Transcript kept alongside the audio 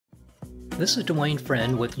This is Duane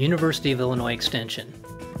Friend with University of Illinois Extension.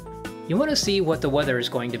 You want to see what the weather is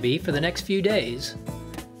going to be for the next few days.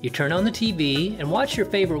 You turn on the TV and watch your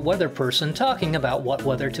favorite weather person talking about what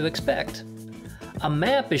weather to expect. A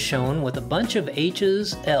map is shown with a bunch of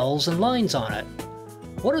H's, L's, and lines on it.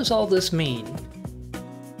 What does all this mean?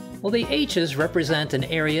 Well, the H's represent an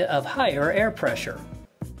area of higher air pressure.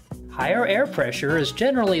 Higher air pressure is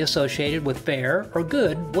generally associated with fair or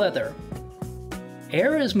good weather.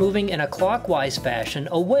 Air is moving in a clockwise fashion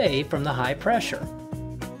away from the high pressure.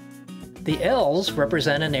 The L's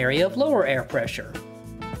represent an area of lower air pressure.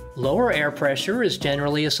 Lower air pressure is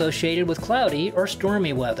generally associated with cloudy or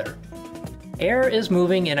stormy weather. Air is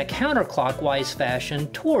moving in a counterclockwise fashion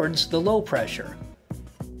towards the low pressure.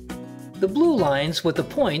 The blue lines with the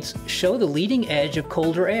points show the leading edge of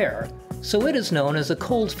colder air, so it is known as a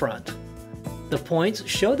cold front. The points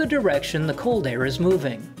show the direction the cold air is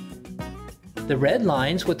moving. The red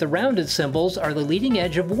lines with the rounded symbols are the leading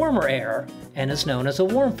edge of warmer air and is known as a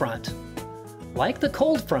warm front. Like the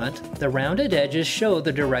cold front, the rounded edges show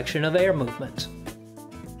the direction of air movement.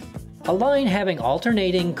 A line having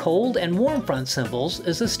alternating cold and warm front symbols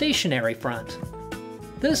is a stationary front.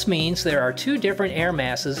 This means there are two different air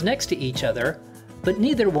masses next to each other, but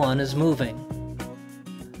neither one is moving.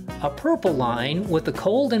 A purple line with the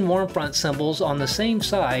cold and warm front symbols on the same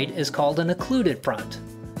side is called an occluded front.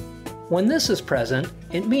 When this is present,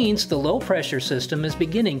 it means the low pressure system is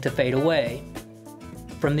beginning to fade away.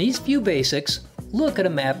 From these few basics, look at a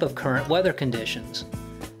map of current weather conditions.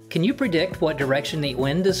 Can you predict what direction the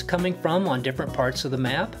wind is coming from on different parts of the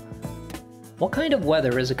map? What kind of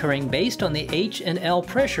weather is occurring based on the H and L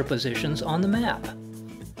pressure positions on the map?